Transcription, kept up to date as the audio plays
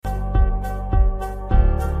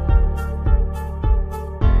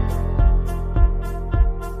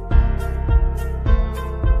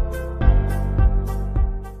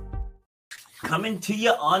coming to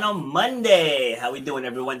you on a Monday. How we doing,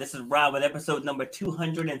 everyone? This is Rob with episode number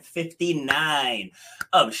 259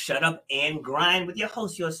 of Shut Up and Grind with your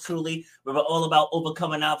host, yours truly. We're all about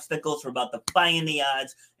overcoming obstacles. We're about defying the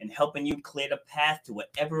odds and helping you clear the path to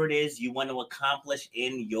whatever it is you want to accomplish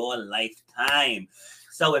in your lifetime.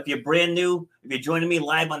 So if you're brand new, if you're joining me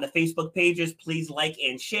live on the Facebook pages, please like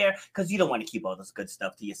and share because you don't want to keep all this good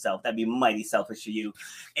stuff to yourself. That'd be mighty selfish of you.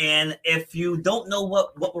 And if you don't know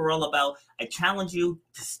what we're all about, I challenge you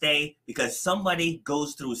to stay because somebody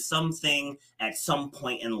goes through something at some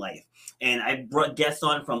point in life. And I brought guests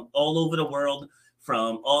on from all over the world,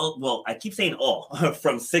 from I keep saying all,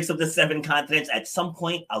 from 6 of the 7 continents. At some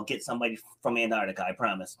point, I'll get somebody from Antarctica, I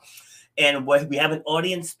promise. And we have an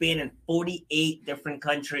audience spanning 48 different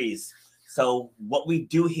countries. So what we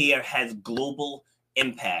do here has global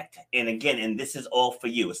impact. And again, this is all for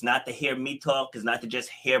you. It's not to hear me talk. It's not to just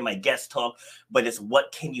hear my guests talk, but it's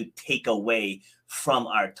what can you take away from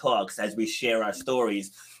our talks as we share our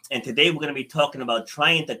stories. And today we're going to be talking about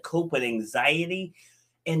trying to cope with anxiety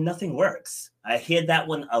and nothing works. I hear that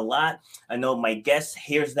one a lot. I know my guest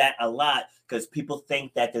hears that a lot because people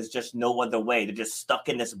think that there's just no other way. They're just stuck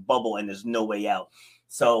in this bubble and there's no way out.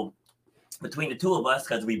 So between the two of us,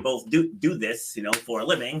 because we both do this, for a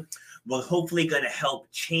living, we're hopefully going to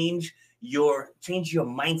help change your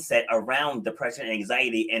mindset around depression and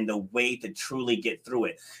anxiety and the way to truly get through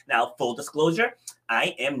it. Now, full disclosure,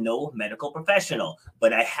 I am no medical professional,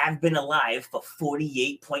 but I have been alive for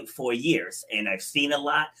 48.4 years and I've seen a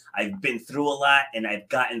lot, I've been through a lot, and I've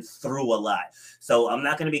gotten through a lot. So I'm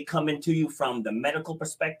not going to be coming to you from the medical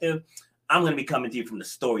perspective. I'm going to be coming to you from the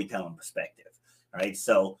storytelling perspective. All right.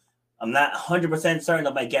 So I'm not 100% certain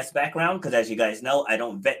of my guest background because, as you guys know, I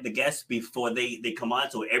don't vet the guests before they come on.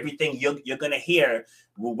 So everything you're going to hear,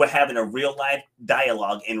 we're having a real live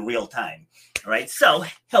dialogue in real time. All right. So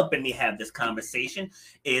helping me have this conversation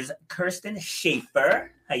is Kirsten Schaefer.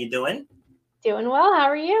 How you doing? Doing well. How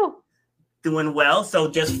are you? Doing well. So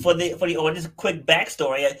just for the audience, quick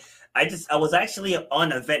backstory. I was actually on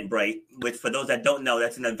Eventbrite, which for those that don't know,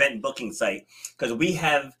 that's an event booking site because we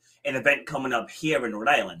have an event coming up here in Rhode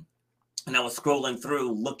Island. And I was scrolling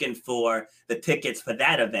through looking for the tickets for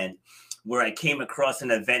that event where I came across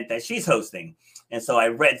an event that she's hosting. And so I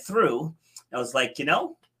read through. I was like,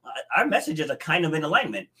 our messages are kind of in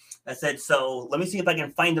alignment. I said, so let me see if I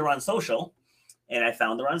can find her on social. And I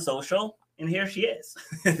found her on social. And here she is.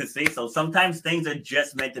 See, so sometimes things are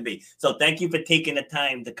just meant to be. So thank you for taking the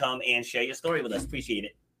time to come and share your story with us. Appreciate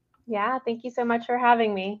it. Yeah, thank you so much for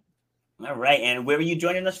having me. All right. And where are you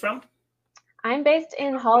joining us from? I'm based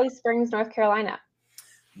in Holly Springs, North Carolina.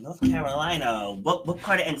 North Carolina. What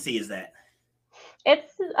part of NC is that?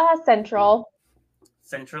 It's central.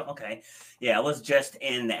 Central? Okay. Yeah, I was just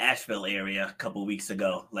in the Asheville area a couple of weeks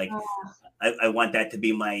ago. Like, I want that to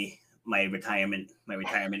be my retirement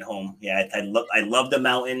home. Yeah, I love the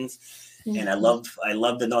mountains, and I love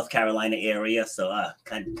the North Carolina area. So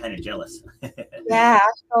kind of jealous. Yeah,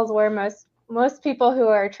 Asheville's where most people who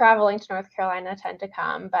are traveling to North Carolina tend to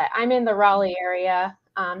come, but I'm in the Raleigh area,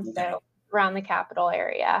 so around the capital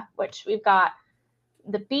area, which we've got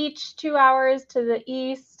the beach 2 hours to the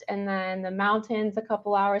east and then the mountains a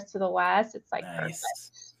couple hours to the west. It's like perfect.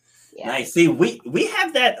 Yeah. Nice. See, we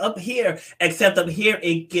have that up here, except up here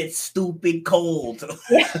it gets stupid cold.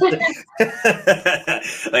 Yeah.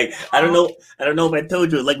 Like I don't know if I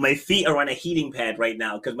told you, like my feet are on a heating pad right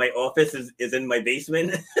now because my office is in my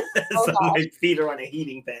basement. So my feet are on a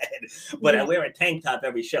heating pad. But I wear a tank top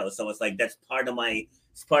every show, so it's like that's part of my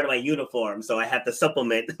uniform. So I have to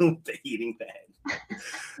supplement the heating pad.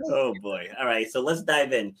 Oh boy. All right. So let's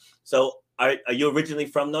dive in. So are you originally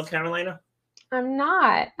from North Carolina? I'm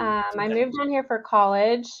not. I moved down here for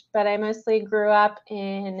college, but I mostly grew up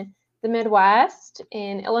in the Midwest,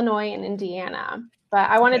 in Illinois and Indiana. But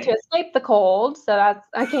I wanted to escape the cold, so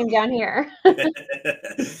I came down here.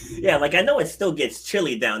 Yeah, like I know it still gets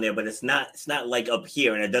chilly down there, but it's not like up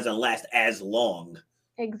here, and it doesn't last as long.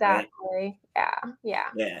 Exactly. Right?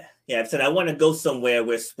 Yeah. So I want to go somewhere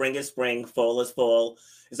where spring is spring, fall is fall.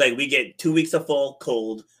 It's like we get 2 weeks of fall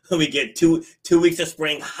cold, we get two weeks of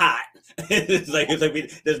spring hot. It's like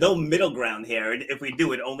there's no middle ground here. And if we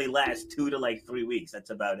do, it only lasts 2 to 3 weeks. That's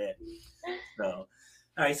about it. So,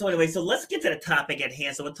 all right. So anyway, so let's get to the topic at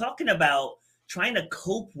hand. So we're talking about trying to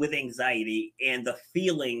cope with anxiety and the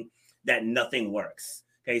feeling that nothing works.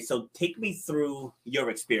 Okay. So take me through your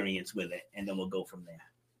experience with it, and then we'll go from there.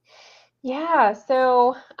 Yeah.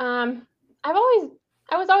 So I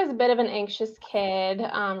was always a bit of an anxious kid,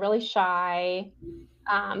 really shy,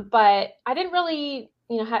 but I didn't really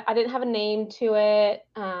I didn't have a name to it.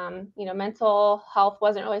 Mental health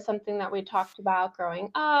wasn't really something that we talked about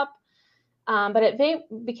growing up. But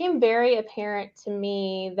it became very apparent to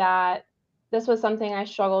me that this was something I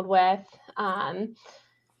struggled with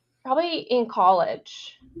probably in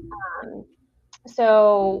college.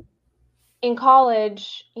 So in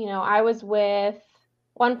college, I was with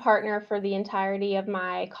one partner for the entirety of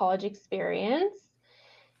my college experience,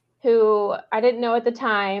 who I didn't know at the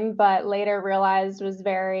time, but later realized was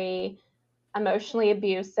very emotionally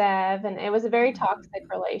abusive, and it was a very toxic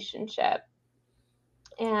relationship.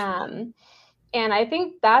 And I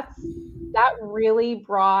think that really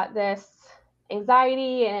brought this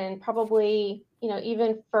anxiety and probably,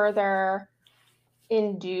 even further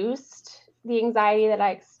induced the anxiety that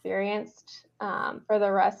I experienced for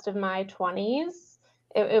the rest of my 20s.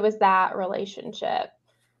 It was that relationship.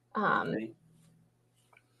 Okay.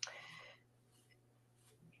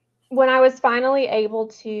 When I was finally able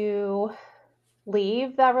to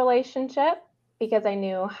leave that relationship, because I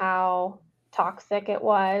knew how toxic it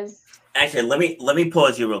was. Actually, let me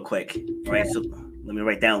pause you real quick. All right, so let me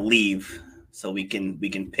write down leave so we can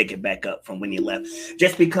pick it back up from when you left.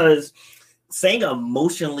 Just because saying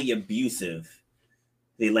emotionally abusive,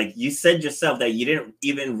 like you said yourself that you didn't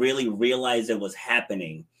even really realize it was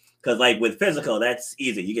happening. Because like with physical, that's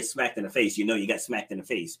easy. You get smacked in the face, you got smacked in the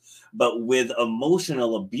face. But with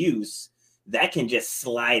emotional abuse, that can just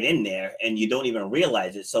slide in there and you don't even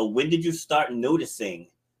realize it. So when did you start noticing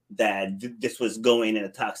that this was going in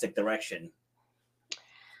a toxic direction?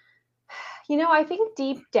 I think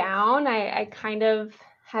deep down, I kind of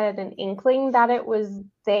had an inkling that it was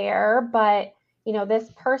there, but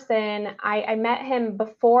this person, I met him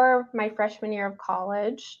before my freshman year of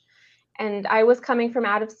college, and I was coming from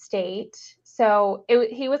out of state. So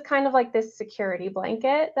he was kind of like this security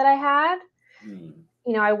blanket that I had.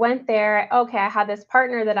 I went there, okay, I had this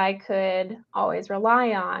partner that I could always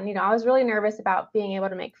rely on. I was really nervous about being able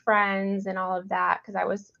to make friends and all of that because I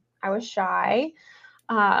was shy.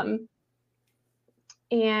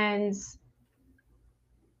 And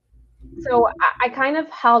so I kind of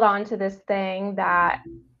held on to this thing that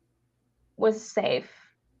was safe.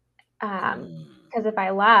 Because if I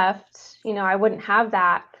left, I wouldn't have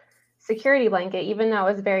that security blanket, even though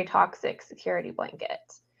it was a very toxic security blanket.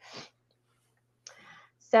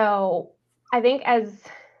 So I think a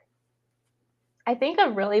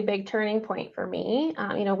really big turning point for me,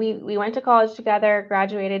 we went to college together,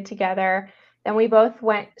 graduated together, then we both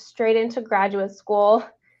went straight into graduate school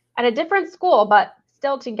at a different school, but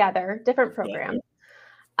still together, different program.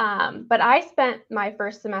 Yeah. But I spent my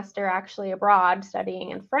first semester actually abroad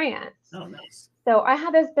studying in France. Oh, nice. So I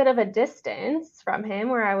had this bit of a distance from him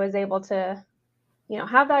where I was able to,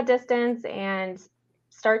 have that distance and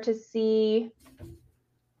start to see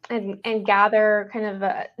and gather kind of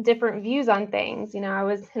different views on things. I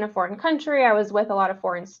was in a foreign country. I was with a lot of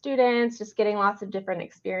foreign students, just getting lots of different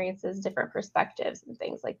experiences, different perspectives and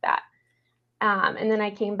things like that. And then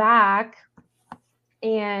I came back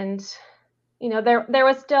and, there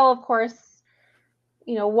was still, of course,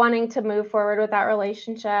 wanting to move forward with that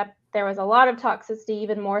relationship. There was a lot of toxicity,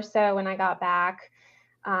 even more so when I got back.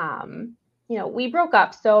 We broke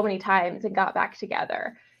up so many times and got back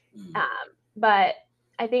together. But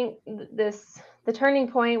I think the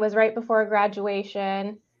turning point was right before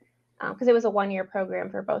graduation, because it was a 1-year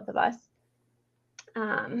program for both of us.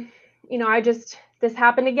 This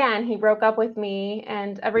happened again. He broke up with me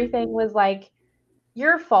and everything was like,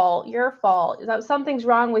 your fault. Something's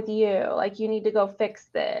wrong with you. Like, you need to go fix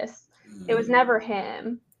this. It was never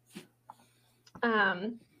him.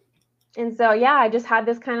 And so, yeah, I just had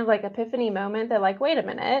this kind of like epiphany moment that like, wait a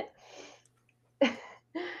minute.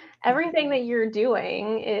 Everything that you're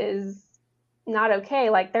doing is not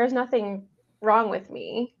okay. Like, there's nothing wrong with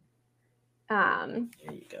me. There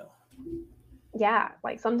you go. Yeah,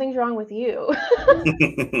 like something's wrong with you.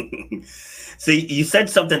 So you said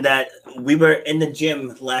something that we were in the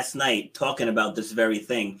gym last night talking about this very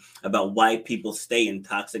thing, about why people stay in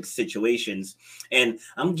toxic situations. And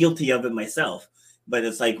I'm guilty of it myself. But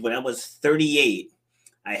it's like when I was 38,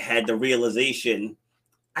 I had the realization,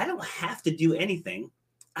 I don't have to do anything.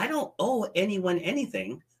 I don't owe anyone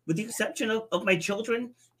anything, with the exception of my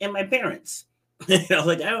children and my parents. Like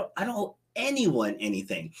I don't owe anyone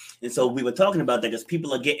anything. And so we were talking about that because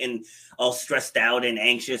people are getting all stressed out and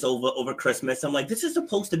anxious over Christmas. I'm like, this is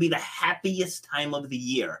supposed to be the happiest time of the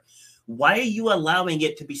year. Why are you allowing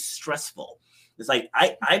it to be stressful? It's like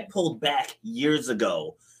I pulled back years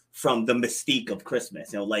ago from the mystique of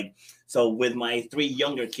Christmas. Like So with my 3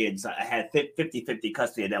 younger kids, I had 50-50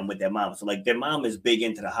 custody of them with their mom. So like their mom is big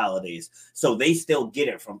into the holidays. So they still get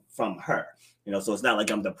it from her. So it's not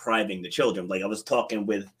like I'm depriving the children. Like I was talking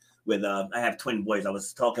with I have twin boys. I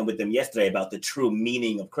was talking with them yesterday about the true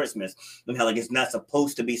meaning of Christmas and how like it's not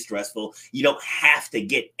supposed to be stressful. You don't have to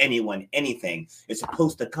get anyone anything. It's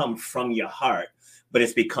supposed to come from your heart, but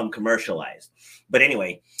it's become commercialized. But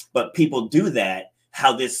anyway, but people do that.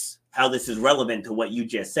 How this is relevant to what you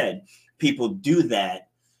just said. People do that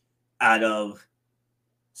out of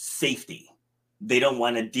safety. They don't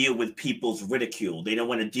want to deal with people's ridicule. They don't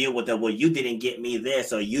want to deal with well, you didn't get me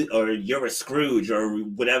this, or you're a Scrooge, or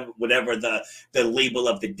whatever the label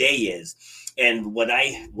of the day is. And what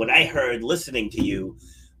I heard listening to you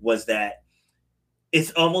was that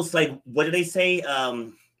it's almost like, what do they say?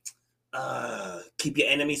 Keep your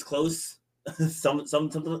enemies close. some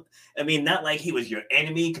I mean, not like he was your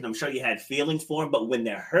enemy, because I'm sure you had feelings for him, but when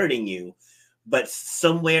they're hurting you, but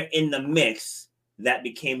somewhere in the mix, that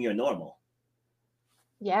became your normal.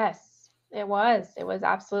 Yes, it was. It was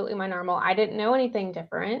absolutely my normal. I didn't know anything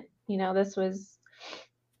different. This was,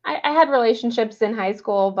 I had relationships in high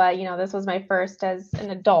school, but this was my first as an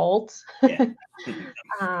adult. Yeah.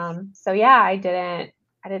 So yeah, I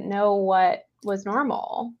didn't know what was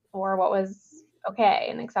normal or what was okay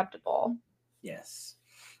and acceptable. Yes.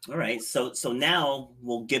 All right. So now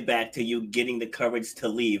we'll get back to you getting the courage to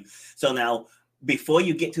leave. So now, before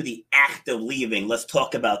you get to the act of leaving, let's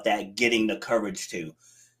talk about that, getting the courage to.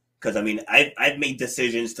 Because I mean, I've made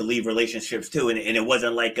decisions to leave relationships too, and it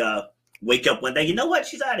wasn't like wake up one day, you know what,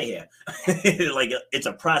 she's out of here. Like it's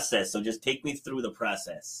a process. So just take me through the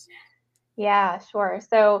process. Yeah, sure.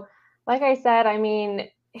 So, like I said, I mean,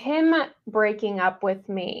 him breaking up with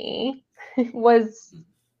me was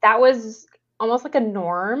almost like a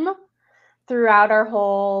norm throughout our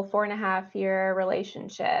whole 4.5-year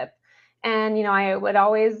relationship. And, I would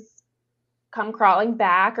always come crawling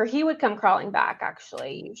back, or he would come crawling back,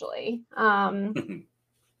 actually, usually. Because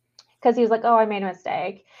he was like, oh, I made a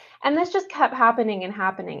mistake. And this just kept happening and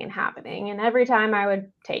happening and happening. And every time I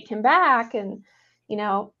would take him back. And,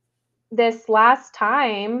 this last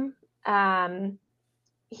time, of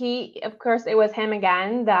course, it was him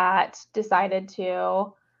again that decided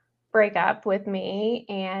to break up with me.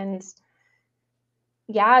 And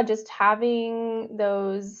yeah, just having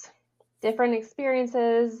those different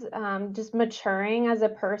experiences, just maturing as a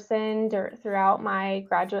person throughout my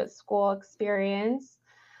graduate school experience,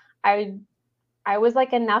 I was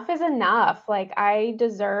like, enough is enough. Like, I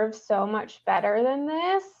deserve so much better than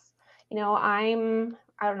this. I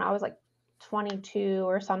don't know, I was like 22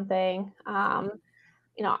 or something.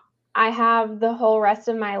 I have the whole rest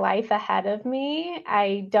of my life ahead of me.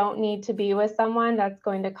 I don't need to be with someone that's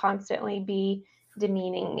going to constantly be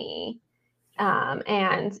demeaning me,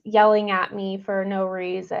 and yelling at me for no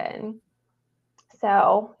reason.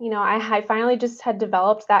 So, I finally just had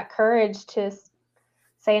developed that courage to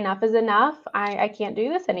say enough is enough. I can't do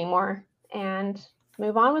this anymore, and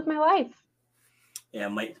move on with my life. Yeah,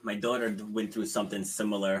 my daughter went through something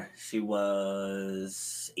similar. She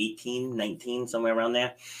was 18, 19, somewhere around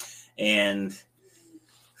there. And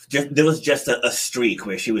there was just a streak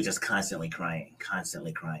where she was just constantly crying.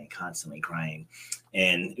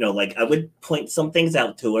 And, like I would point some things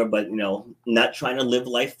out to her, but, not trying to live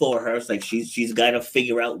life for her. It's like she's got to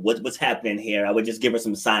figure out what's happening here. I would just give her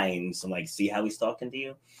some signs. I'm like, see how he's talking to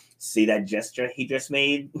you? See that gesture he just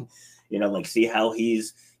made? Like, see how he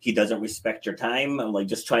doesn't respect your time. I'm like,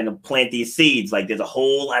 just trying to plant these seeds. Like, there's a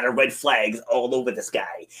whole lot of red flags all over this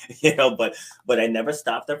guy, but I never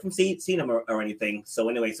stopped her from seeing him or anything. So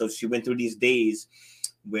anyway, so she went through these days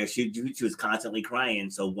where she was constantly crying.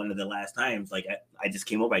 So one of the last times, like I just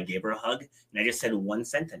came over, I gave her a hug, and I just said one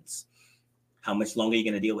sentence: how much longer are you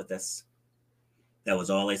going to deal with this? That was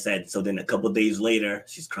all I said. So then a couple of days later,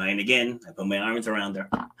 she's crying again. I put my arms around her.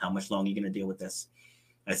 How much longer are you going to deal with this?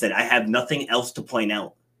 I said, I have nothing else to point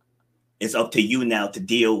out. It's up to you now to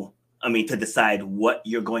decide what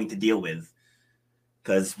you're going to deal with.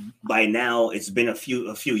 Because by now it's been a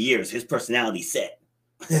few years. His personality's set.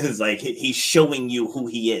 It's like he's showing you who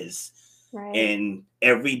he is. Right. And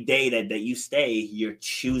every day that you stay, you're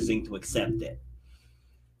choosing to accept it.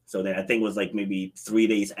 So then I think it was like maybe 3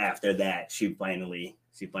 days after that, she finally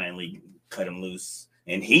cut him loose.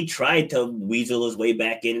 And he tried to weasel his way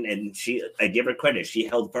back in, and I give her credit, she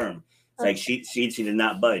held firm. It's like she did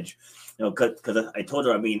not budge. Because I told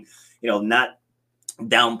her, not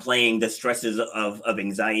downplaying the stresses of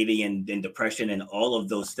anxiety and depression and all of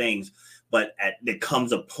those things, but there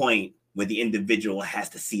comes a point where the individual has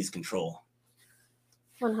to seize control.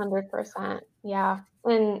 100%. Yeah.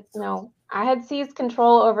 And, I had seized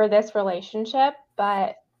control over this relationship,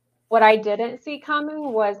 but what I didn't see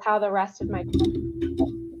coming was how the rest of my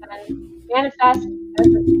manifest as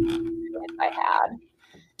the experience I had.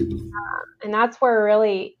 And that's where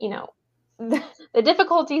really, the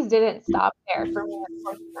difficulties didn't stop there for me,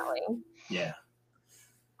 unfortunately. Yeah.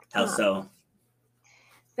 How Um, so?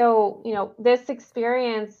 so, this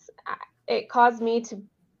experience, it caused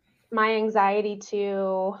my anxiety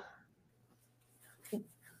to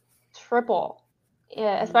triple,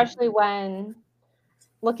 especially when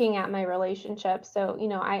looking at my relationship. So,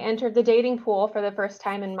 I entered the dating pool for the first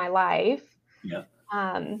time in my life. Yeah.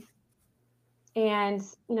 Um, and,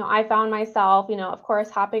 I found myself, of course,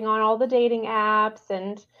 hopping on all the dating apps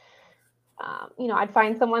and, I'd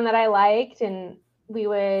find someone that I liked and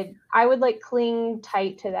I would like cling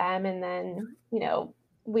tight to them. And then,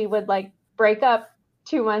 we would like break up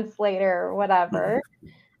 2 months later or whatever.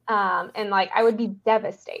 And like, I would be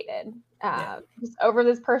devastated just over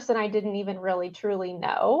this person I didn't even really truly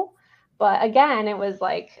know. But again, it was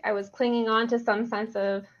like I was clinging on to some sense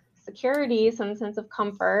of security, some sense of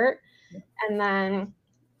comfort. And then,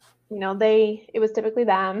 it was typically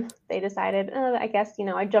them. They decided, I guess,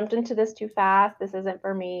 I jumped into this too fast. This isn't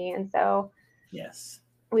for me. And so Yes.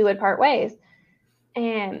 we would part ways.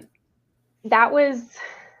 And that was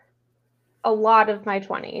a lot of my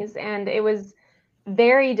 20s. And it was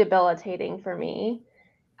very debilitating for me.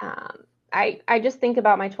 I just think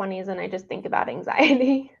about my 20s and I just think about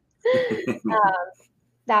anxiety.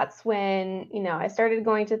 That's when, I started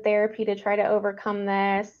going to therapy to try to overcome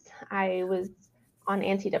this. I was on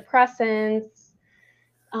antidepressants.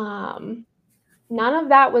 None of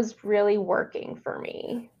that was really working for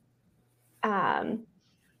me. And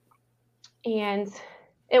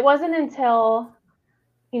it wasn't until,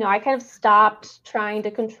 I kind of stopped trying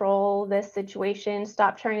to control this situation,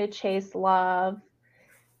 stopped trying to chase love,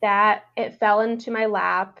 that it fell into my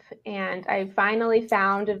lap. And I finally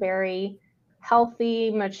found a very healthy,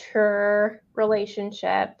 mature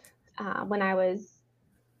relationship when I was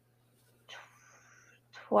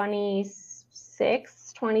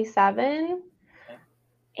 26, 27.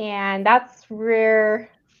 And that's where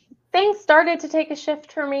things started to take a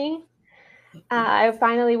shift for me. I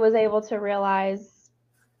finally was able to realize,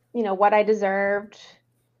 what I deserved,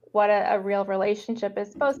 what a real relationship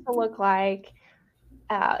is supposed to look like.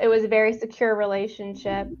 It was a very secure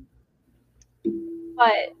relationship,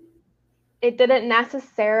 but it didn't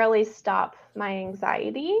necessarily stop my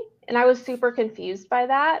anxiety. And I was super confused by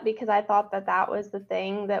that because I thought that that was the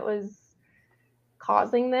thing that was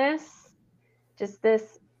causing this, just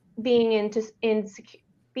this being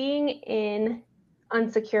being in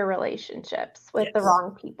unsecure relationships with the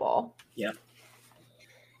wrong people. Yeah.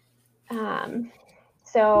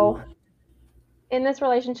 So in this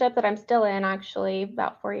relationship that I'm still in, actually,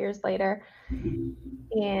 about 4 years later,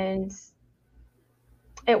 and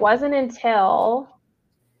it wasn't until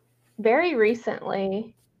very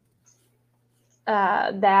recently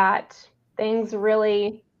that things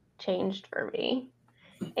really changed for me,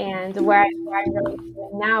 and where I'm really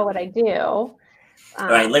doing now what I do. All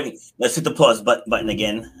right, let's hit the pause button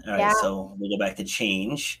again. All right, Yeah. so we'll go back to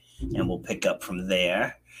change, and we'll pick up from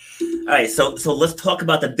there. All right, so let's talk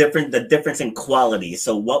about the difference in quality.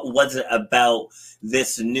 So, what was it about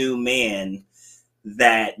this new man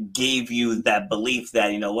that gave you that belief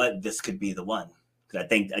that, you know what, this could be the one? Because I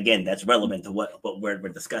think, again, that's relevant to what we're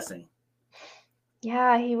discussing.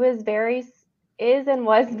 Yeah, he was very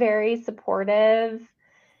supportive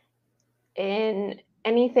in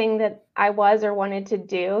anything that I was or wanted to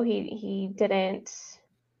do. He didn't,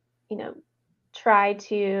 try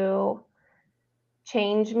to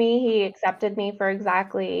change me. He accepted me for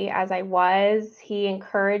exactly as I was. He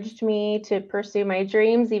encouraged me to pursue my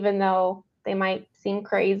dreams, even though they might seem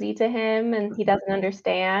crazy to him and he doesn't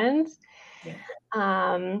understand.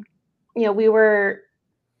 Yeah.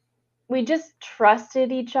 We just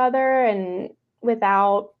trusted each other, and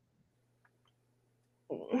without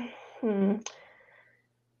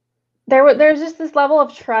there's just this level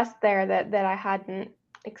of trust there that I hadn't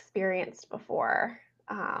experienced before.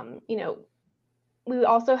 We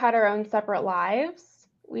also had our own separate lives.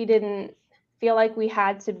 We didn't feel like we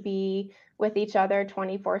had to be with each other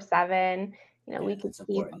 24/7. We could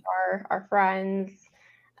keep our friends,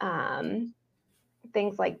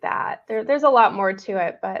 things like that. There's a lot more to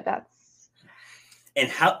it, but that's. And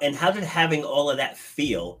how did having all of that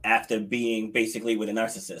feel after being basically with a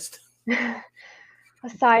narcissist? A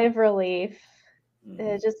sigh of relief.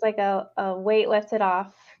 Just like a weight lifted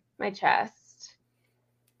off my chest.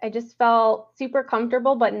 I just felt super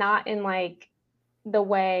comfortable, but not in like the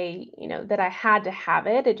way, that I had to have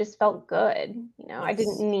it. It just felt good. I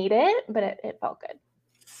didn't Yes. need it, but it felt good.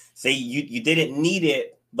 See, you didn't need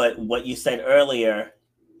it, but what you said earlier,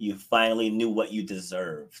 you finally knew what you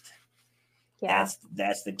deserved. Yeah.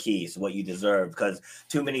 That's the key. Is what you deserve. Because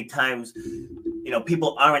too many times,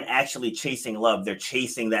 people aren't actually chasing love; they're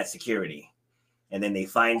chasing that security. And then they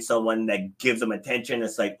find someone that gives them attention.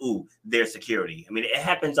 It's like, ooh, their security. I mean, it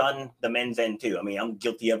happens on the men's end too. I mean, I'm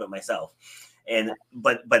guilty of it myself. And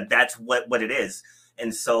but that's what it is.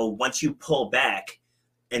 And so once you pull back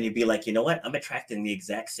and you'd be like, you know what, I'm attracting the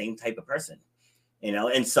exact same type of person.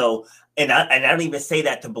 And so I don't even say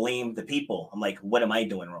that to blame the people. I'm like, what am I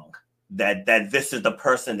doing wrong? That this is the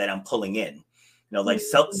person that I'm pulling in. Like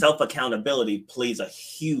self accountability plays a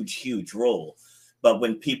huge role. But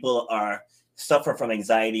when people suffer from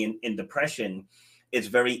anxiety and depression, it's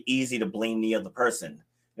very easy to blame the other person.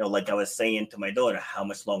 Like I was saying to my daughter, how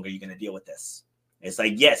much longer are you going to deal with this? It's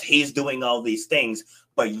like, yes, he's doing all these things,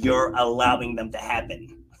 but you're allowing them to happen.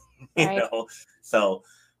 Right. So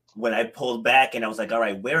when I pulled back and I was like, all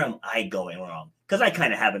right, where am I going wrong? Because I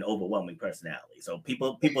kind of have an overwhelming personality. So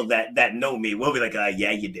people that know me will be like,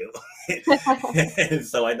 yeah, you do. And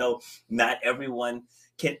so I know not everyone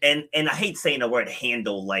can, and I hate saying the word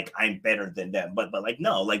handle like I'm better than them, but like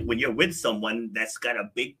no, like when you're with someone that's got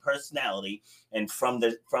a big personality, and from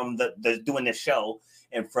the doing this show,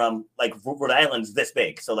 and from like Rhode Island's this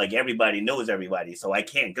big, so like everybody knows everybody, so I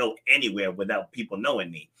can't go anywhere without people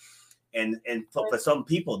knowing me. And for some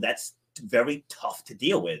people that's very tough to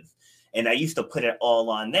deal with, and I used to put it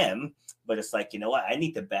all on them, but it's like, you know what, I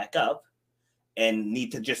need to back up and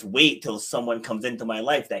need to just wait till someone comes into my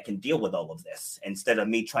life that can deal with all of this, instead of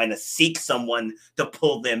me trying to seek someone to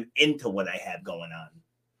pull them into what I have going on.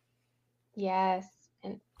 Yes.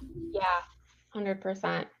 And yeah,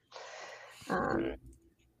 100%.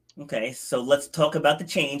 Okay, so let's talk about the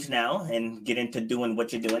change now and get into doing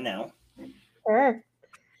what you're doing now. Sure.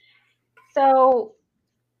 So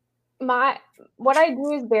what I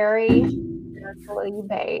do is very spiritually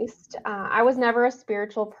based. I was never a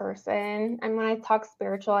spiritual person. And when I talk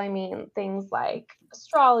spiritual, I mean things like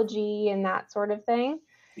astrology and that sort of thing.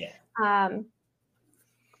 Yeah.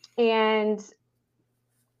 And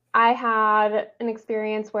I had an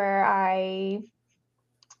experience where I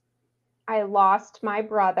lost my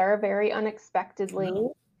brother very unexpectedly.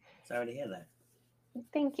 Oh, sorry to hear that.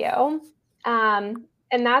 Thank you.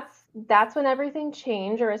 And that's when everything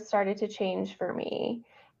changed, or it started to change for me.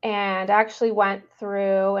 And I actually went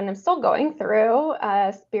through, and I'm still going through,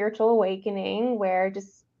 a spiritual awakening where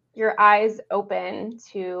just your eyes open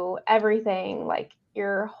to everything, like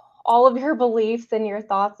all of your beliefs and your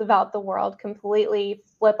thoughts about the world completely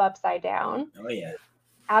flip upside down. Oh yeah.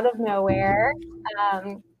 Out of nowhere.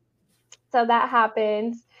 So that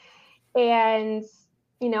happened. And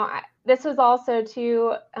this was also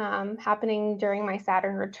too happening during my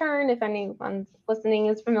Saturn return. If anyone listening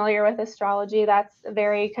is familiar with astrology, that's a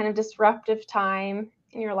very kind of disruptive time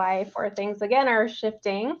in your life where things again are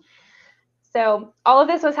shifting. So all of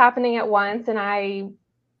this was happening at once, and I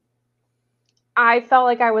felt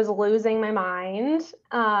like I was losing my mind.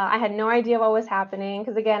 I had no idea what was happening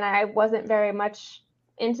because again, I wasn't very much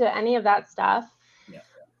into any of that stuff. Yeah.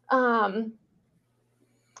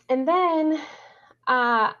 And then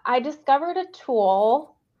I discovered a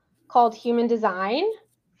tool called Human Design.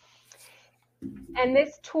 And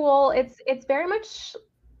this tool, it's very much,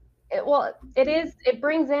 it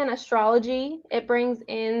brings in astrology, it brings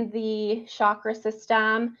in the chakra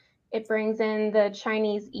system, it brings in the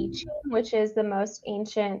Chinese I Ching, which is the most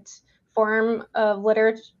ancient form of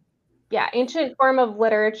literature. Yeah, ancient form of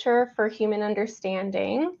literature for human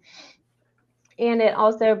understanding. And it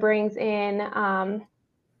also brings in, oh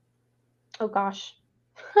gosh,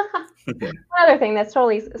 another thing that's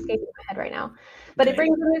totally escaping my head right now. But Okay. it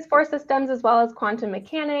brings in these 4 systems as well as quantum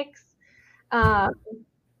mechanics,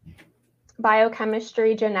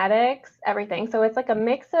 biochemistry, genetics, everything. So it's like a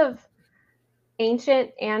mix of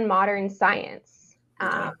ancient and modern science.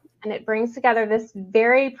 Okay. And it brings together this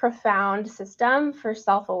very profound system for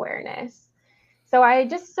self-awareness. So I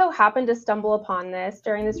just so happened to stumble upon this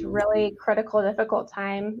during this really critical, difficult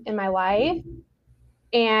time in my life.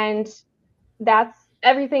 And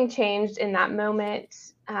everything changed in that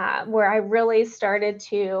moment, where I really started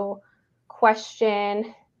to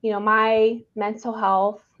question, my mental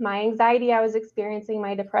health, my anxiety I was experiencing,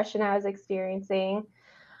 my depression I was experiencing,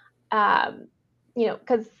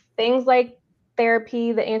 because things like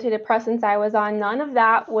therapy, the antidepressants I was on, none of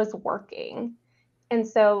that was working. And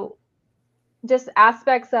so just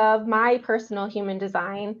aspects of my personal human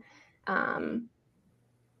design,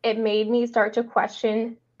 it made me start to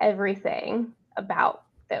question everything about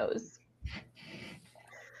those.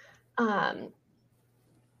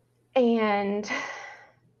 And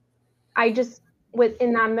I just,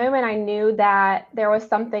 in that moment, I knew that there was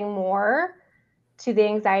something more to the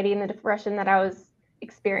anxiety and the depression that I was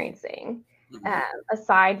experiencing,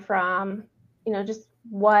 aside from, just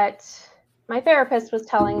what my therapist was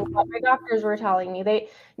telling me, what my doctors were telling me.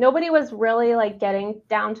 Nobody was really like getting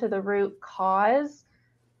down to the root cause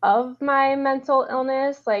of my mental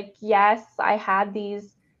illness. Like, yes, I had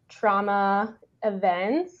these trauma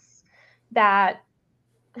events that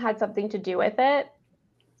had something to do with it,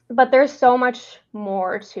 but there's so much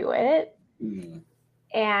more to it.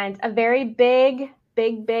 And a very big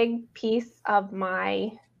piece of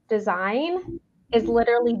my design is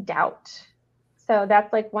literally doubt. So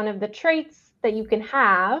that's like one of the traits that you can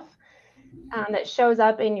have that shows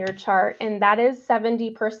up in your chart. And that is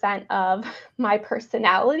 70% of my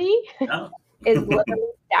personality is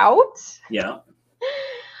literally doubt. Yeah.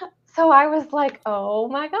 So I was like, oh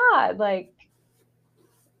my God, like,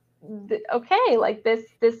 okay, like this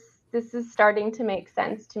is starting to make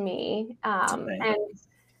sense to me. And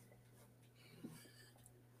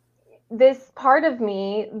this part of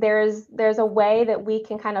me, there's a way that we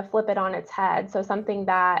can kind of flip it on its head. So something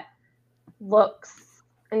that looks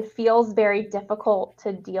and feels very difficult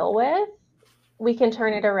to deal with, we can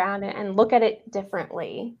turn it around and look at it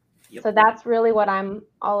differently. Yep. So that's really what I'm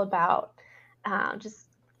all about. Just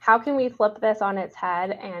how can we flip this on its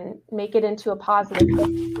head and make it into a positive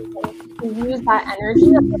thing? Use that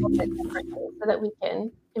energy a little bit differently so that we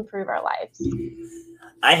can improve our lives.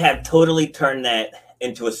 I have totally turned that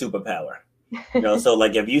into a superpower. So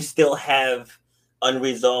like if you still have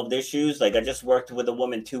unresolved issues, like I just worked with a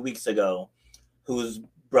woman 2 weeks ago whose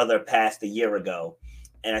brother passed a year ago,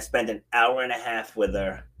 and I spent an hour and a half with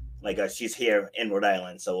her. Like she's here in Rhode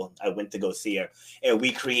Island, so I went to go see her, and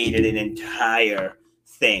we created an entire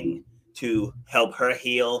thing to help her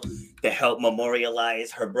heal, to help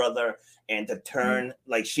memorialize her brother, and to turn,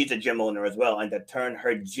 like she's a gym owner as well, and to turn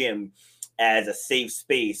her gym as a safe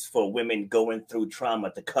space for women going through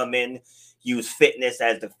trauma to come in, use fitness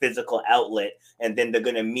as the physical outlet, and then they're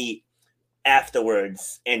going to meet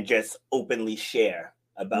afterwards and just openly share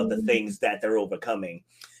about the things that they're overcoming.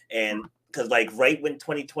 And because like right when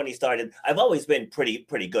 2020 started, I've always been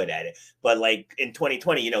pretty good at it, but like in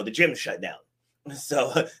 2020, the gym shut down.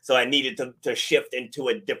 So I needed to shift into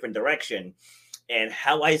a different direction. And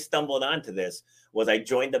how I stumbled onto this was I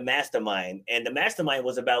joined the mastermind, and the mastermind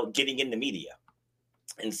was about getting in the media.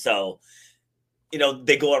 And so,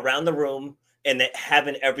 they go around the room and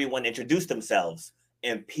having everyone introduce themselves,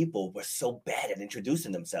 and people were so bad at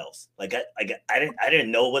introducing themselves. Like I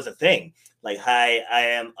didn't know it was a thing. Like, hi, I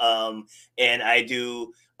am, and I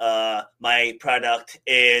do, my product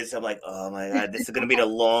is, I'm like, oh my God, this is going to be the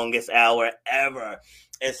longest hour ever.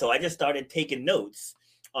 And so I just started taking notes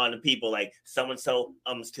on the people, like so-and-so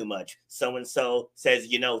too much. So-and-so says,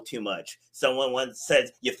 too much. Someone once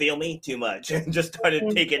says, you feel me? Too much. And just started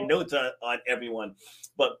taking notes on everyone.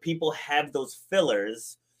 But people have those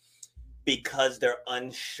fillers because they're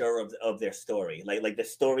unsure of their story. Like the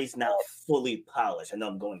story's not fully polished. I know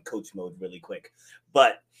I'm going coach mode really quick,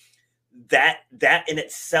 but that in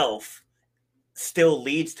itself still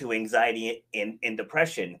leads to anxiety and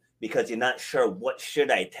depression, because you're not sure, what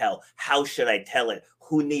should I tell? How should I tell it?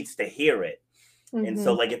 Who needs to hear it? And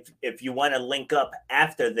so like if you want to link up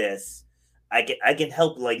after this, I can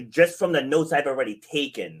help, like just from the notes I've already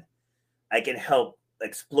taken, I can help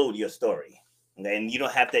explode your story. And you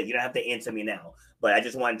don't have to answer me now, but I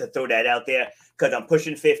just wanted to throw that out there because I'm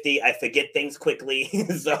pushing 50. I forget things quickly.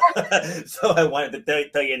 so I wanted to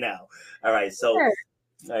tell you now. All right. So, sure.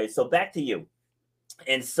 All right. So back to you.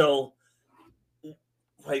 And so,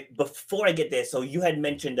 right before I get there, so you had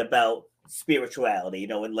mentioned about spirituality,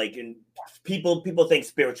 and like people think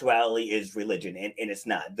spirituality is religion, and it's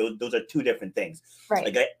not. Those are two different things. Right.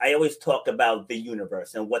 Like I always talk about the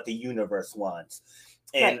universe and what the universe wants.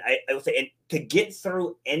 And right. I would say, and to get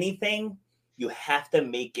through anything, you have to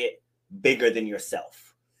make it bigger than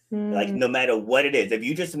yourself. Like no matter what it is, if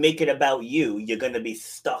you just make it about you, you're going to be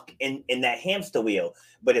stuck in that hamster wheel.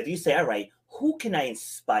 But if you say, all right, who can I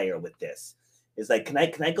inspire with this? It's like, can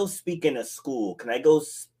I go speak in a school? Can I go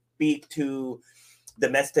speak to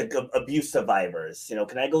domestic abuse survivors?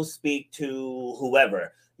 Can I go speak to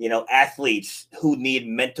whoever? Athletes who need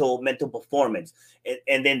mental performance.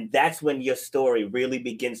 And then that's when your story really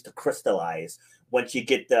begins to crystallize, once you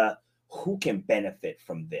get who can benefit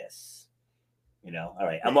from this. All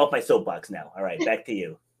right, I'm off my soapbox now. All right, back to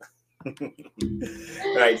you.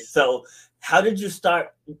 All right, so how did you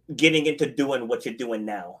start getting into doing what you're doing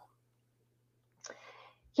now?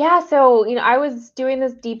 Yeah, so, I was doing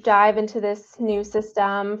this deep dive into this new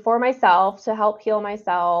system for myself to help heal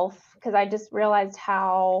myself because I just realized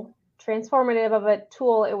how transformative of a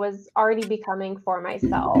tool it was already becoming for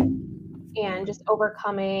myself and just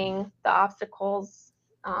overcoming the obstacles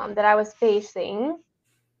that I was facing.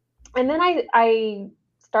 And then I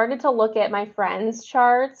started to look at my friends'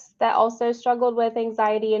 charts that also struggled with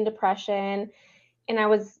anxiety and depression. And I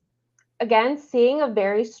was again seeing a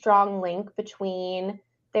very strong link between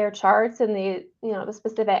their charts and the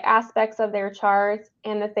specific aspects of their charts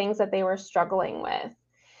and the things that they were struggling with.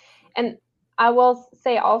 And I will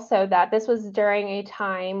say also that this was during a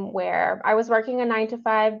time where I was working a 9 to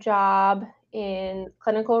 5 job in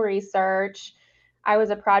clinical research. I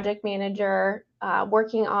was a project manager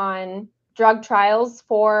working on drug trials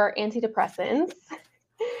for antidepressants.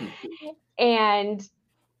 And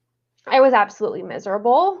I was absolutely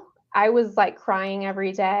miserable. I was like crying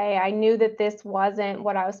every day. I knew that this wasn't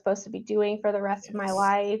what I was supposed to be doing for the rest of my Yes.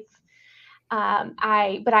 life.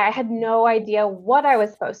 But I had no idea what I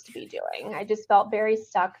was supposed to be doing. I just felt very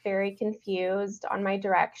stuck, very confused on my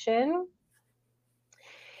direction.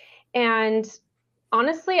 And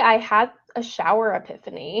honestly, I had a shower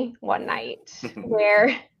epiphany one night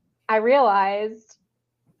where I realized,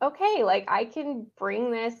 okay, like I can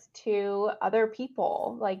bring this to other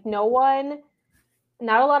people. Like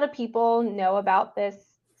not a lot of people know about this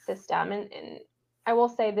system. And I will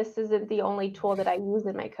say this isn't the only tool that I use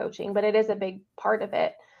in my coaching, but it is a big part of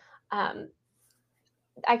it. Um,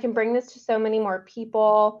 I can bring this to so many more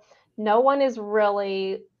people. No one is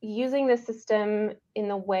really using the system in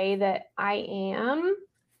the way that I am.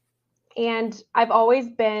 And I've always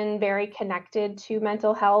been very connected to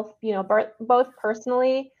mental health, both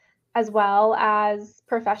personally as well as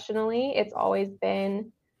professionally. It's always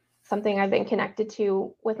been something I've been connected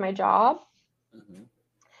to with my job. Mm-hmm.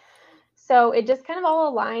 So it just kind of all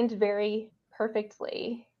aligned very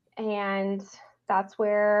perfectly. And that's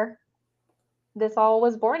where this all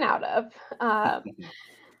was born out of.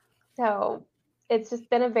 So it's just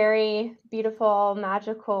been a very beautiful,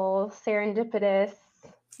 magical, serendipitous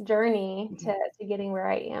journey to getting where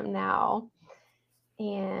I am now.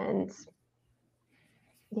 And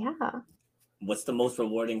yeah, What's the most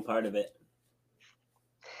rewarding part of it?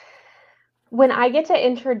 when I get to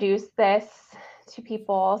introduce this to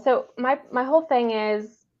people, so my whole thing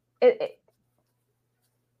is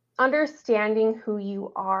understanding who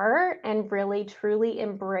you are and really truly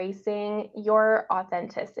embracing your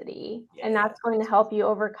authenticity. Yeah. And that's going to help you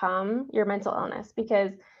overcome your mental illness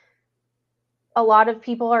because a lot of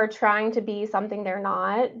people are trying to be something they're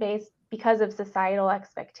not because of societal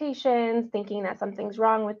expectations, thinking that something's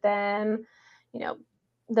wrong with them, you know,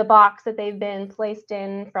 the box that they've been placed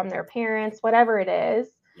in from their parents, whatever it is.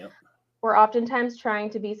 Yep. We're oftentimes trying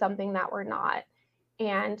to be something that we're not.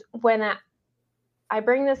 And when I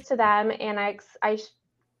bring this to them and I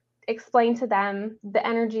explain to them the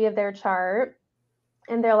energy of their chart,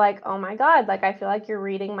 and they're like, oh my God, like I feel like you're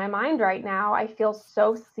reading my mind right now. I feel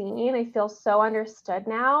so seen. I feel so understood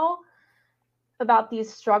now about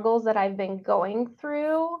these struggles that I've been going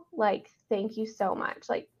through. Like, thank you so much.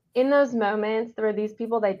 Like in those moments, there were these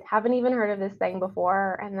people that haven't even heard of this thing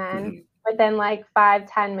before. And then within like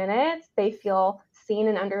 5-10 minutes, they feel seen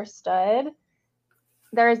and understood.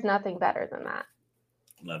 There is nothing better than that.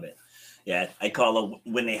 Love it. Yeah, I call it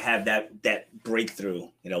when they have that breakthrough.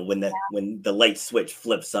 When the light switch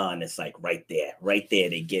flips on, it's like right there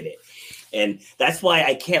they get it, and that's why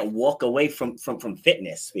I can't walk away from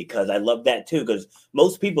fitness, because I love that too. Because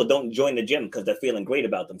most people don't join the gym because they're feeling great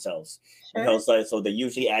about themselves. Sure. So they're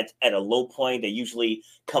usually at a low point. They're usually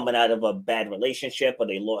coming out of a bad relationship, or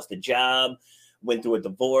they lost a job, went through a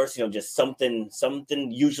divorce. Just something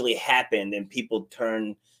usually happened, and people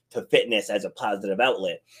turn to fitness as a positive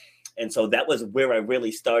outlet. And so that was where I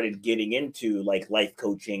really started getting into like life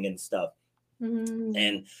coaching and stuff. Mm-hmm.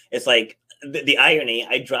 And it's like the irony,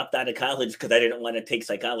 I dropped out of college because I didn't want to take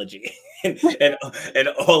psychology. and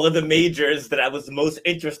all of the majors that I was most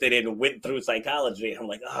interested in went through psychology. I'm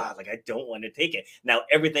like, like I don't want to take it. Now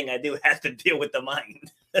everything I do has to deal with the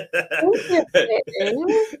mind. But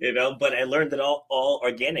I learned it all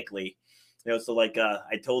organically. So like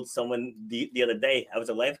I told someone the other day, I was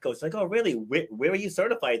a life coach, like, oh really, where are you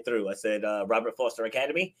certified through? I said Robert Foster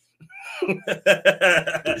Academy.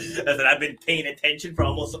 I said I've been paying attention for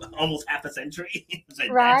almost half a century. Said,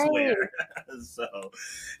 right. That's where. So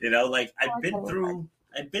like I've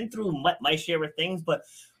been through my share of things, but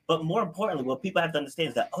more importantly, what people have to understand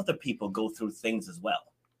is that other people go through things as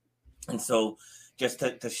well. And so just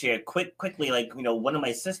to share quickly, like, one of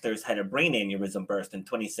my sisters had a brain aneurysm burst in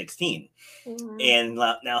 2016. Mm-hmm. And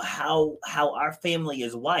now how our family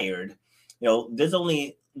is wired, there's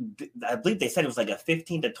only, I believe they said it was like a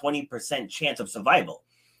 15 to 20% chance of survival.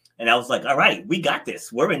 And I was like, all right, we got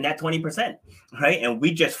this. We're in that 20%, right? And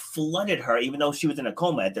we just flooded her, even though she was in a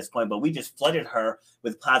coma at this point, but we just flooded her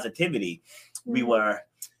with positivity. Mm-hmm.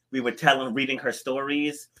 We were reading her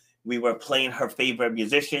stories. We were playing her favorite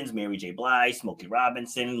musicians, Mary J. Blige, Smokey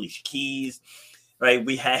Robinson, Alicia Keys, right?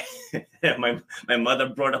 We had, my mother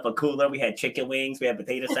brought up a cooler. We had chicken wings. We had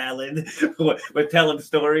potato salad. We're telling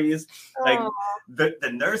stories. Like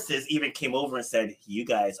the nurses even came over and said, you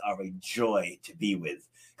guys are a joy to be with.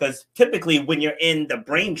 Because typically when you're in the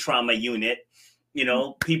brain trauma unit,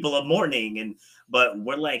 people are mourning, but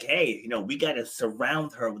we're like, hey, we got to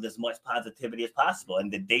surround her with as much positivity as possible.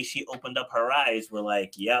 And the day she opened up her eyes, we're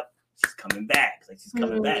like, yep, she's coming back. Like, she's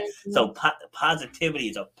coming back. So positivity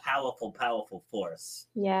is a powerful, powerful force.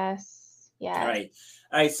 Yes. All right.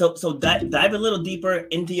 So dive a little deeper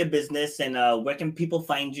into your business, and where can people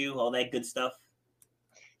find you? All that good stuff.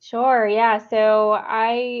 Sure. Yeah. So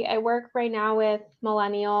I work right now with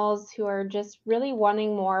millennials who are just really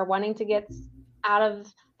wanting to get out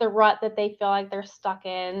of the rut that they feel like they're stuck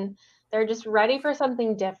in. They're just ready for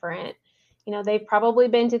something different. They've probably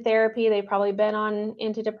been to therapy. They've probably been on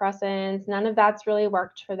antidepressants. None of that's really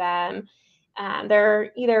worked for them.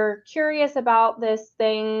 They're either curious about this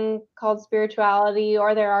thing called spirituality,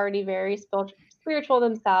 or they're already very spiritual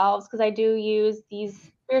themselves, because I do use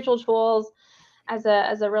these spiritual tools as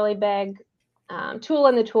a really big tool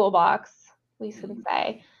in the toolbox, we can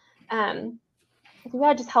say.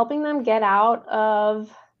 Yeah, just helping them get out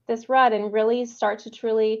of this rut and really start to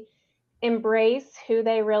truly embrace who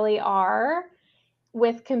they really are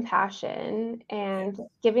with compassion, and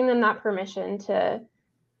giving them that permission to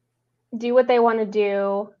do what they want to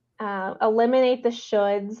do, eliminate the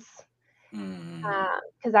shoulds,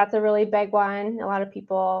 because that's a really big one. A lot of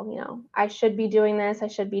people, I should be doing this, I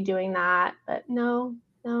should be doing that, but no,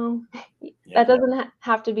 that doesn't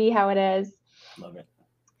have to be how it is. Love it.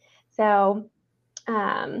 So,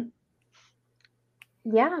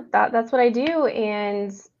 that's what I do.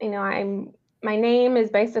 And, my name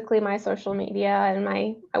is basically my social media, and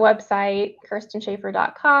my website,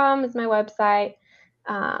 KirstenSchaefer.com is my website.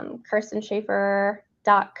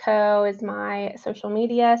 KirstenSchaefer.co is my social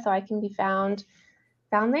media, so I can be found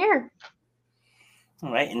there.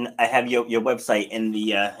 All right, and I have your website in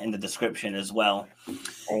the description as well.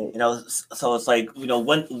 Right. So it's like, so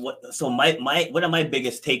one of my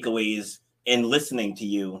biggest takeaways in listening to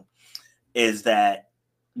you is that,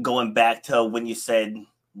 going back to when you said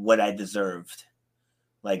what I deserved,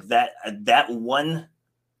 like that one,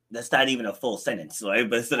 that's not even a full sentence, right?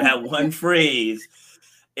 But so that one phrase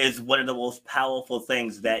is one of the most powerful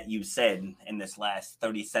things that you said in this last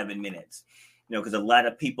 37 minutes. Because a lot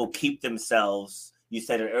of people keep themselves, you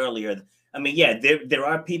said it earlier. I mean, yeah, there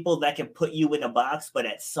are people that can put you in a box, but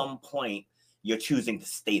at some point you're choosing to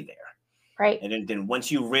stay there. Right. And then once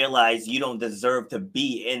you realize you don't deserve to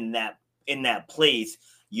be in that place,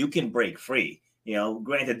 you can break free.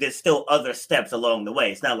 Granted, there's still other steps along the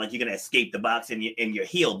way. It's not like you're going to escape the box and you're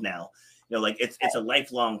healed now. Like it's a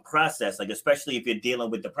lifelong process, like, especially if you're dealing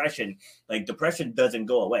with depression. Like, depression doesn't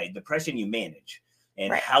go away. Depression you manage,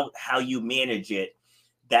 and how you manage it,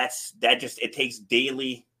 it takes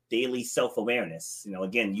daily self-awareness,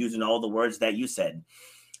 again, using all the words that you said.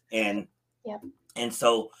 And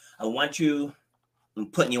so I'm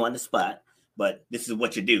putting you on the spot, but this is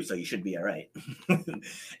what you do, so you should be all right.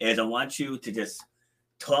 Is I want you to just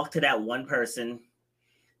talk to that one person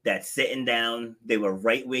that's sitting down. They were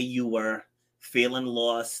right where you were, feeling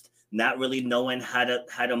lost, not really knowing how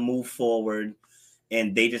to move forward,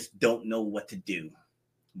 and they just don't know what to do.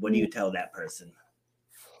 What do you tell that person?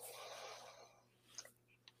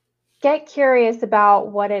 Get curious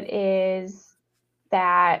about what it is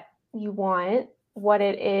that you want, what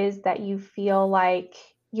it is that you feel like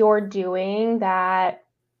you're doing that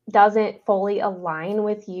doesn't fully align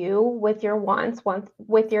with you, with your wants,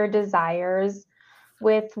 with your desires,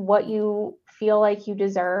 with what you feel like you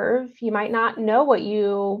deserve. You might not know what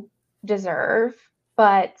you deserve,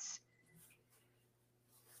 but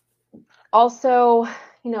also,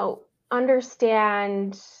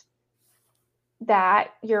 understand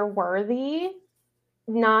that you're worthy,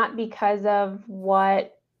 not because of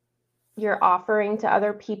what you're offering to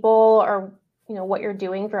other people, or what you're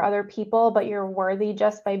doing for other people, but you're worthy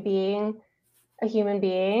just by being a human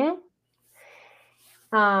being.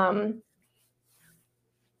 And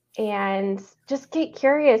just get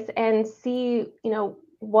curious and see,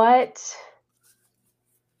 what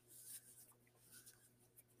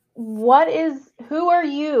who are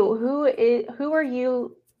you? Who are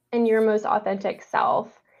you in your most authentic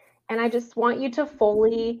self? And I just want you to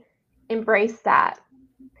fully embrace that.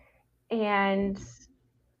 And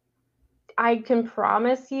I can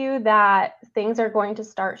promise you that things are going to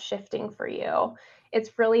start shifting for you.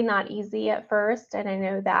 It's really not easy at first, and I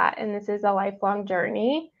know that, and this is a lifelong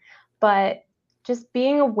journey, but just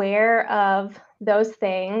being aware of those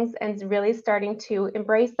things and really starting to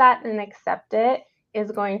embrace that and accept it is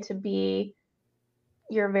going to be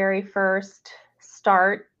your very first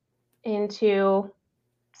start into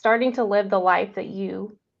starting to live the life that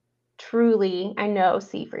you truly, I know,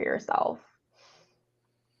 see for yourself.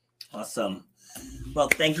 Awesome. Well,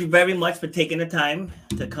 thank you very much for taking the time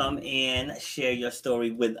to come and share your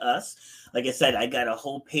story with us. Like I said, I got a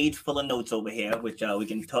whole page full of notes over here, which we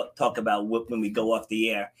can talk about when we go off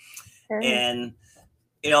the air. Sure. And,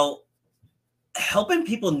 helping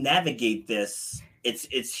people navigate this,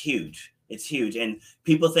 it's huge. It's huge. And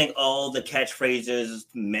people think all the catchphrases,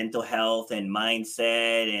 mental health and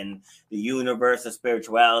mindset and the universe of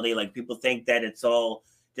spirituality, like people think that it's all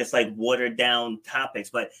just like watered down topics.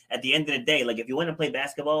 But at the end of the day, like if you want to play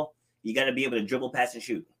basketball, you got to be able to dribble, pass, and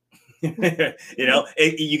shoot.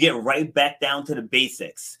 You get right back down to the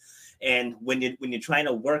basics. And when you're trying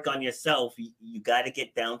to work on yourself, you got to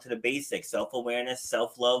get down to the basics: self-awareness,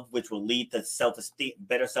 self-love, which will lead to self-esteem,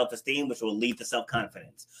 better self-esteem, which will lead to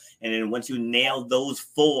self-confidence. And then once you nail those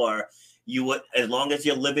four, as long as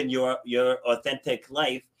you're living your authentic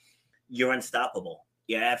life, you're unstoppable.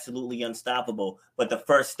 You're absolutely unstoppable. But the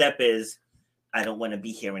first step is, I don't want to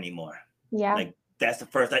be here anymore. Yeah. Like that's the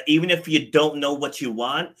first. Even if you don't know what you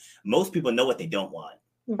want, most people know what they don't want.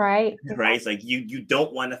 Right. Right. It's like you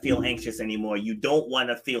don't want to feel anxious anymore. You don't want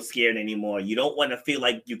to feel scared anymore. You don't want to feel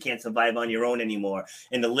like you can't survive on your own anymore.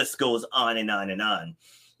 And the list goes on and on and on.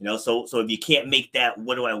 So if you can't make that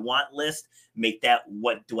what do I want list, make that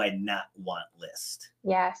what do I not want list.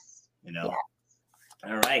 Yes. Yes.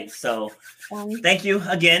 All right. So thank you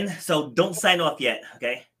again. So don't sign off yet.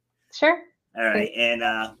 Okay. Sure. All right. And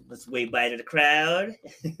let's wave bye to the crowd.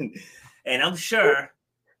 And I'm sure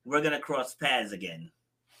we're going to cross paths again.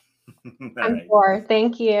 I'm sure.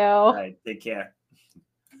 Thank you. All right. Take care.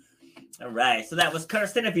 All right. So that was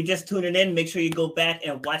Kirsten. If you're just tuning in, make sure you go back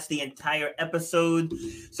and watch the entire episode.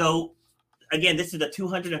 So again, this is the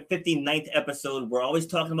 259th episode. We're always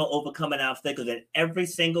talking about overcoming obstacles, and every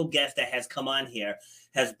single guest that has come on here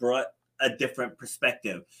has brought a different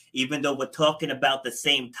perspective. Even though we're talking about the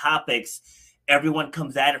same topics, everyone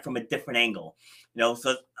comes at it from a different angle.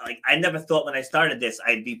 So like I never thought when I started this,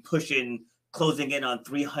 I'd be closing in on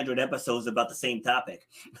 300 episodes about the same topic,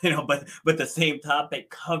 but the same topic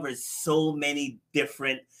covers so many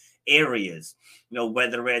different areas,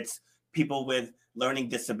 whether it's people with learning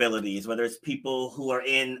disabilities, whether it's people who are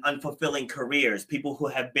in unfulfilling careers, people who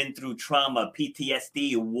have been through trauma,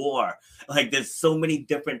 PTSD, war. Like there's so many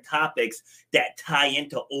different topics that tie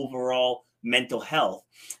into overall mental health.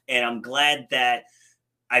 And I'm glad that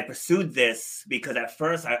I pursued this because at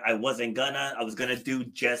first I was gonna do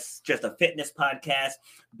just a fitness podcast,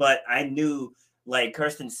 but I knew, like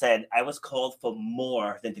Kirsten said, I was called for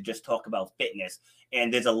more than to just talk about fitness.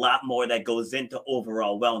 And there's a lot more that goes into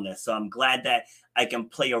overall wellness. So I'm glad that I can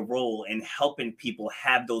play a role in helping people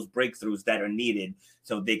have those breakthroughs that are needed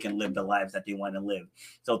so they can live the lives that they want to live.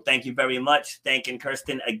 So thank you very much. Thanking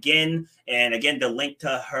Kirsten again. And again, the link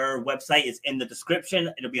to her website is in the description.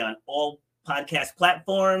 It'll be on all podcast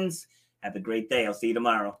platforms. Have a great day. I'll see you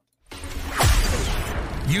tomorrow.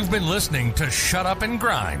 You've been listening to Shut Up and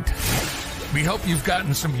Grind. We hope you've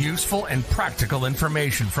gotten some useful and practical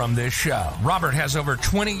information from this show. Robert has over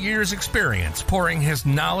 20 years experience pouring his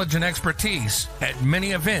knowledge and expertise at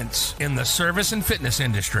many events in the service and fitness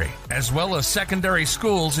industry, as well as secondary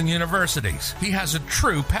schools and universities. He has a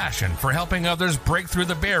true passion for helping others break through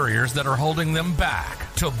the barriers that are holding them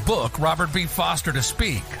back. To book Robert B. Foster to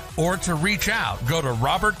speak or to reach out, go to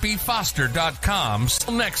robertbfoster.com.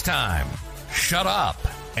 Till next time, shut up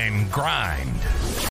and grind.